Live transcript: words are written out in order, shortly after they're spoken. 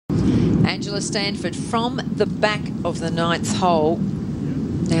Angela Stanford from the back of the 9th hole.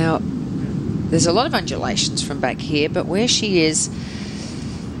 Now, there's a lot of undulations from back here, but where she is,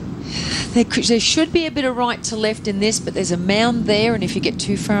 there should be a bit of right to left in this, but there's a mound there, and if you get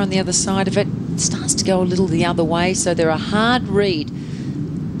too far on the other side of it, it starts to go a little the other way, so they're a hard read.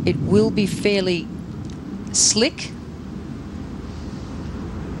 It will be fairly slick.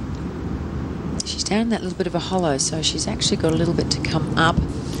 She's down that little bit of a hollow, so she's actually got a little bit to come up.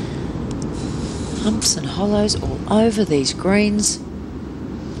 Humps and hollows all over these greens.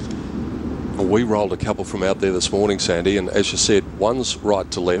 Well, we rolled a couple from out there this morning, Sandy, and as you said, one's right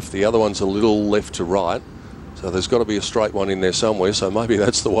to left, the other one's a little left to right, so there's got to be a straight one in there somewhere, so maybe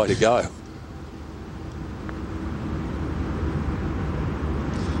that's the way to go.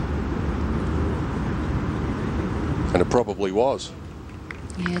 And it probably was.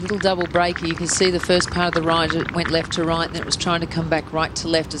 Yeah, a little double breaker. You can see the first part of the ride, it went left to right, and then it was trying to come back right to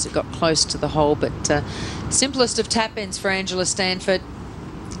left as it got close to the hole. But simplest of tap-ins for Angela Stanford.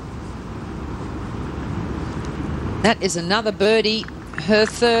 That is another birdie, her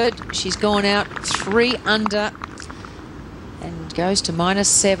third. She's gone out 3 under and goes to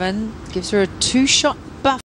 -7. Gives her a 2-shot